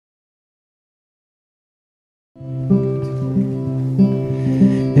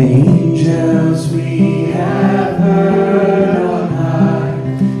Angels we have heard on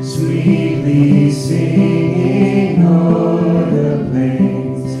high, sweetly singing o'er the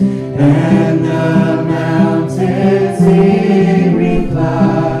plains, and the mountains in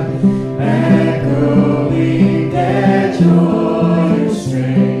reply, echoing their joyous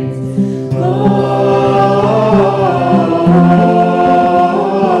strains.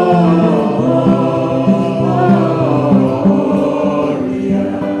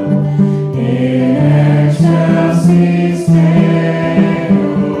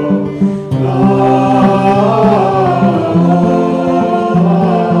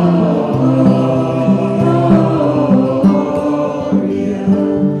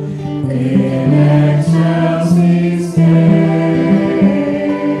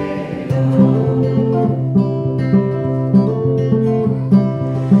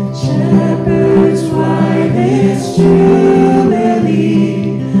 Shepherds, why this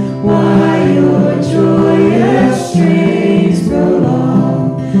jubilee? Why your joyous strains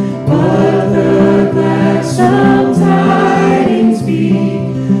prolong? But the gladsome tidings be,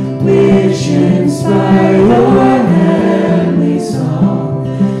 which inspire your heavenly song.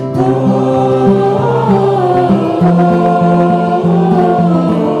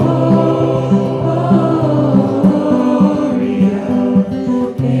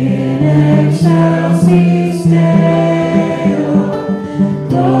 Excelsis Deo,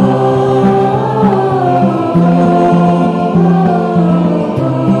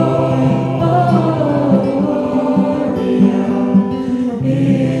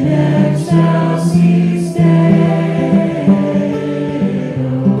 in excelsis Deo.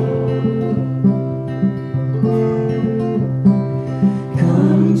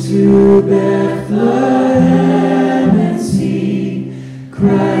 Come to Bethlehem and see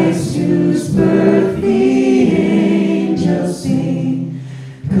Christ, whose birth the angels sing.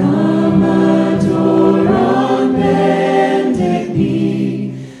 Come adore on bended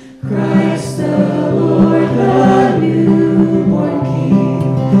knee, Christ the Lord, the newborn King.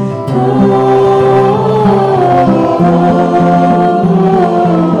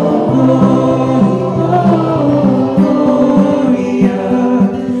 Gloria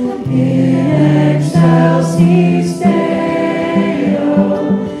in excelsis Deo.